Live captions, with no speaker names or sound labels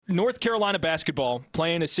North Carolina basketball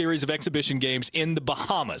playing a series of exhibition games in the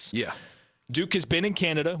Bahamas. Yeah. Duke has been in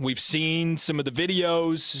Canada. We've seen some of the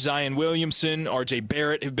videos. Zion Williamson, R.J.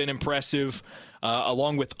 Barrett have been impressive,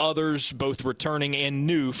 along with others, both returning and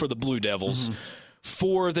new for the Blue Devils. Mm-hmm.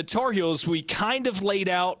 For the Tar Heels, we kind of laid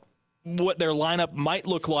out what their lineup might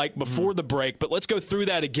look like before the break, but let's go through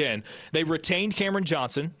that again. They retained Cameron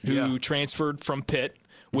Johnson, who transferred from Pitt,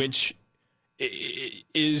 which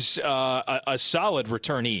is a solid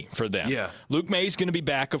returnee for them. Yeah. Luke May is going to be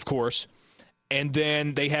back, of course, and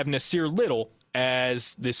then they have Nasir Little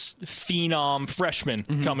as this phenom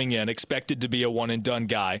freshman coming in, expected to be a one-and-done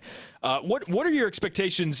guy. What are your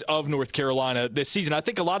expectations of North Carolina this season? I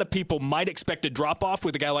think a lot of people might expect a drop-off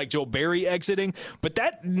with a guy like Joel Berry exiting, but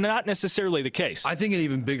that's not necessarily the case. I think an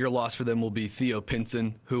even bigger loss for them will be Theo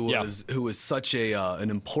Pinson, who was such an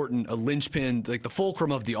important, a linchpin, like the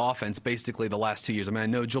fulcrum of the offense basically the last 2 years. I mean, I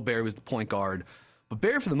know Joel Berry was the point guard, but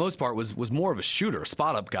Barry, for the most part, was more of a shooter, a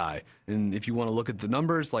spot-up guy. And if you want to look at the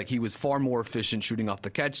numbers, like he was far more efficient shooting off the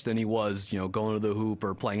catch than he was, going to the hoop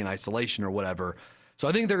or playing in isolation or whatever. So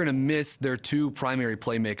I think they're going to miss their two primary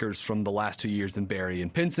playmakers from the last 2 years in Barry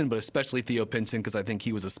and Pinson, but especially Theo Pinson, because I think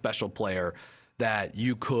he was a special player that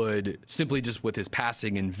you could simply just with his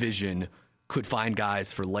passing and vision could find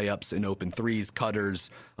guys for layups and open threes, cutters,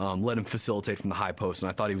 let him facilitate from the high post, and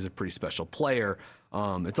I thought he was a pretty special player.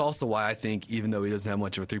 It's also why I think, even though he doesn't have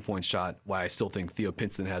much of a three-point shot, why I still think Theo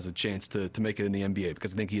Pinson has a chance to make it in the NBA,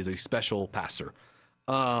 because I think he is a special passer.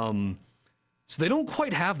 So they don't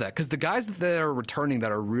quite have that, because the guys that they're returning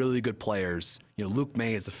that are really good players, Luke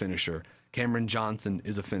May is a finisher, Cameron Johnson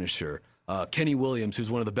is a finisher, Kenny Williams, who's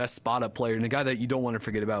one of the best spot-up players, and a guy that you don't want to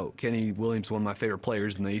forget about, Kenny Williams, one of my favorite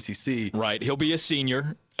players in the ACC. Right, he'll be a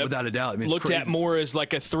senior. Without a doubt. I mean, looked at more as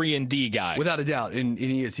like a 3-and-D guy. Without a doubt, and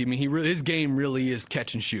he is. His game really is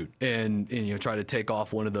catch and shoot, and try to take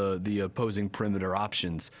off one of the opposing perimeter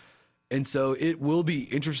options. And so it will be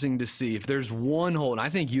interesting to see if there's one hole. And I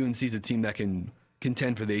think UNC is a team that can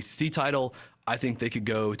contend for the ACC title. I think they could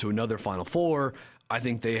go to another Final Four. I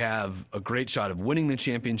think they have a great shot of winning the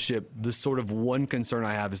championship. The sort of one concern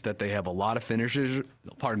I have is that they have a lot of finishers.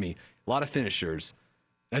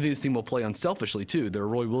 I think this team will play unselfishly too. They're a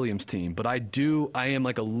Roy Williams team, but I am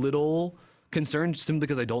like a little concerned simply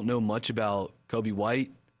because I don't know much about Kobe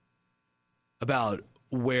White, about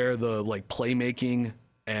where the playmaking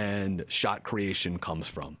and shot creation comes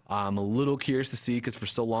from. I'm a little curious to see, because for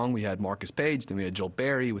so long we had Marcus Page, then we had Joel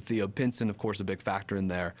Berry with Theo Pinson, of course, a big factor in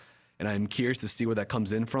there, and I'm curious to see where that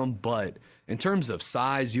comes in from. But in terms of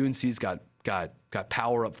size, UNC's got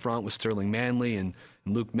power up front with Sterling Manley and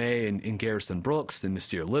Luke May and Garrison Brooks and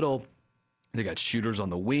Nasir Little. They got shooters on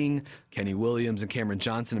the wing, Kenny Williams and Cameron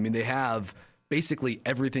Johnson. I mean, they have basically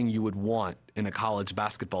everything you would want in a college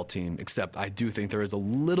basketball team, except I do think there is a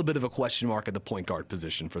little bit of a question mark at the point guard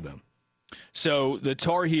position for them. So the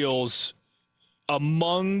Tar Heels,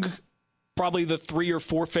 among probably the 3 or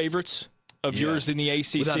 4 favorites of yours in the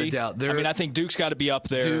ACC? Without a doubt. I think Duke's got to be up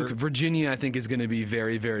there. Duke, Virginia, I think, is going to be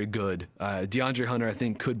very, very good. DeAndre Hunter, I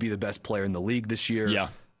think, could be the best player in the league this year. Yeah,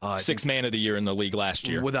 sixth man of the year in the league last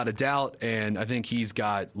year. Without a doubt, and I think he's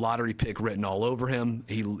got lottery pick written all over him.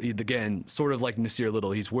 He again, sort of like Nasir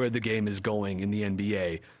Little, he's where the game is going in the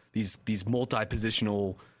NBA. These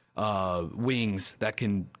multi-positional wings that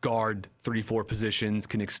can guard 3-4 positions,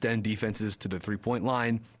 can extend defenses to the three-point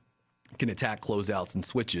line, can attack closeouts and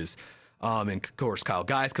switches. And, of course, Kyle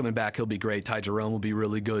Guy's coming back. He'll be great. Ty Jerome will be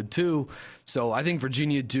really good, too. So I think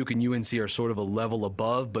Virginia, Duke, and UNC are sort of a level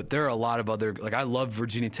above, but there are a lot of other – I love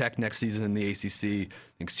Virginia Tech next season in the ACC. I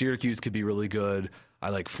think Syracuse could be really good. I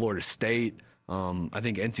like Florida State. I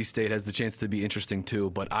think NC State has the chance to be interesting,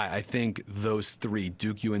 too. But I think those three,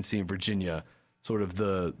 Duke, UNC, and Virginia, sort of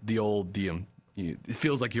it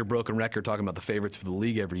feels like you're a broken record talking about the favorites for the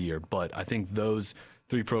league every year, but I think those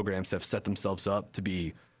three programs have set themselves up to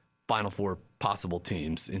be – Final Four possible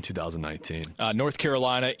teams in 2019. North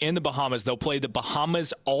Carolina in the Bahamas. They'll play the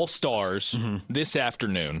Bahamas All-Stars this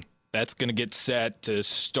afternoon. That's going to get set to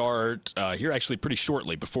start here actually pretty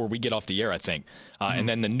shortly before we get off the air, I think. And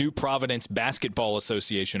then the New Providence Basketball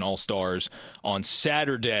Association All-Stars on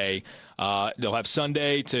Saturday. They'll have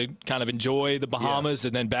Sunday to kind of enjoy the Bahamas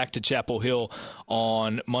and then back to Chapel Hill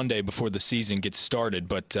on Monday before the season gets started.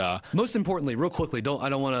 But most importantly, real quickly, I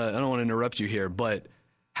don't want to interrupt you here, but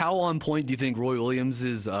how on point do you think Roy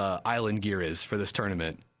Williams' island gear is for this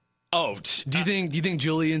tournament? Oh, do you think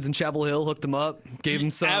Julian's in Chapel Hill hooked him up, gave him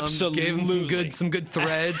some good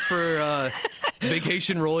threads for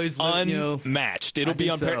Vacation Roy's? Unmatched.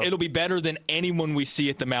 It'll be better than anyone we see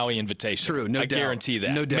at the Maui Invitation. True, no doubt. I guarantee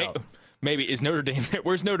that. No doubt. maybe is Notre Dame.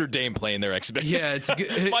 Where's Notre Dame playing their exhibition? Yeah, it's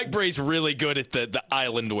good. Mike Bray's really good at the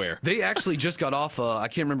island wear. They actually just got off. I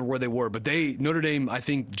can't remember where they were, but Notre Dame, I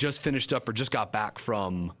think, just finished up or just got back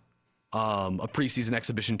from a preseason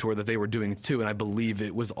exhibition tour that they were doing too, and I believe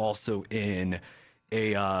it was also in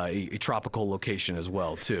a tropical location as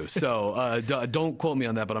well too. So don't quote me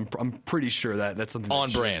on that, but I'm pretty sure that's something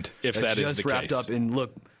on brand. If that is the case, wrapped up. And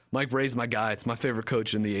look, Mike Bray's my guy. It's my favorite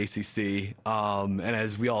coach in the ACC. And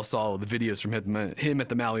as we all saw the videos from him at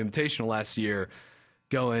the Maui Invitational last year,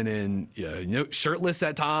 going in shirtless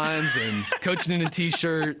at times and coaching in a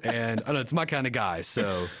t-shirt, and I don't know, it's my kind of guy.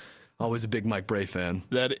 So. Always a big Mike Bray fan.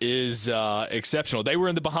 That is exceptional. They were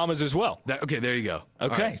in the Bahamas as well. Okay, there you go.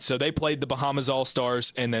 Okay, right. So they played the Bahamas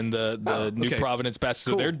All-Stars and then the New Providence Basket.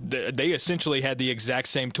 Cool. So they essentially had the exact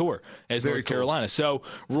same tour as North Carolina. So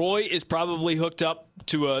Roy is probably hooked up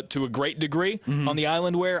to a great degree on the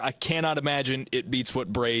island wear. I cannot imagine it beats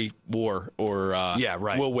what Bray wore or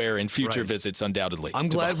will wear in future visits, undoubtedly. I'm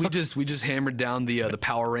glad we just hammered down the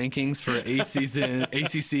power rankings for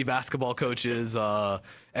ACC basketball coaches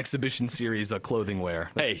exhibition series clothing wear.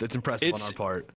 That's impressive on our part.